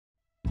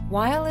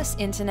Wireless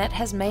internet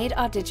has made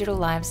our digital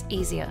lives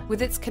easier.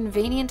 With its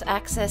convenient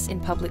access in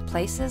public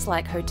places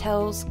like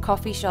hotels,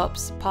 coffee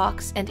shops,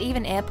 parks, and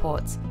even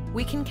airports,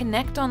 we can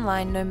connect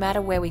online no matter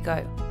where we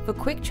go, for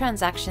quick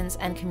transactions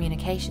and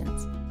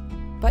communications.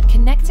 But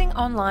connecting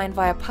online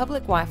via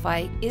public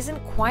Wi-Fi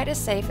isn't quite as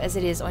safe as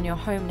it is on your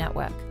home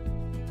network.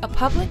 A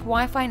public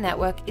Wi-Fi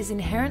network is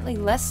inherently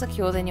less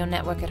secure than your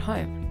network at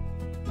home,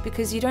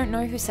 because you don't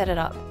know who set it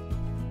up,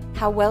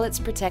 how well it's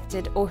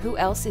protected, or who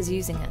else is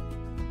using it.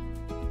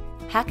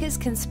 Hackers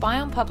can spy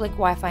on public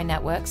Wi-Fi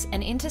networks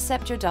and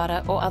intercept your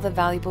data or other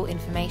valuable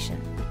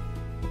information.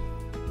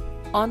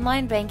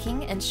 Online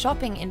banking and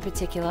shopping in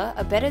particular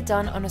are better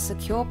done on a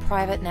secure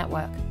private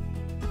network.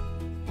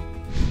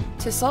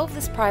 To solve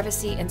this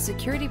privacy and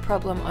security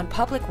problem on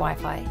public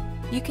Wi-Fi,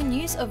 you can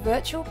use a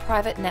virtual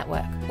private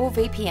network, or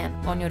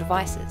VPN, on your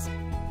devices.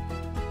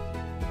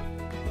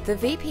 The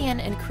VPN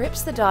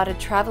encrypts the data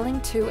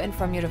traveling to and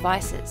from your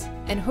devices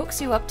and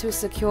hooks you up to a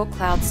secure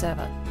cloud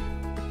server,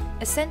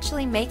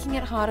 essentially making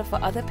it harder for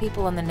other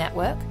people on the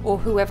network, or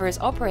whoever is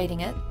operating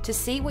it, to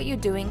see what you're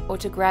doing or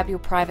to grab your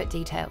private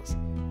details.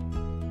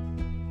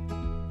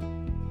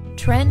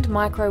 Trend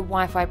Micro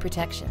Wi-Fi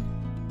Protection.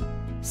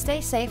 Stay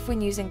safe when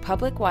using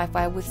public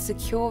Wi-Fi with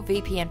secure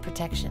VPN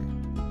protection.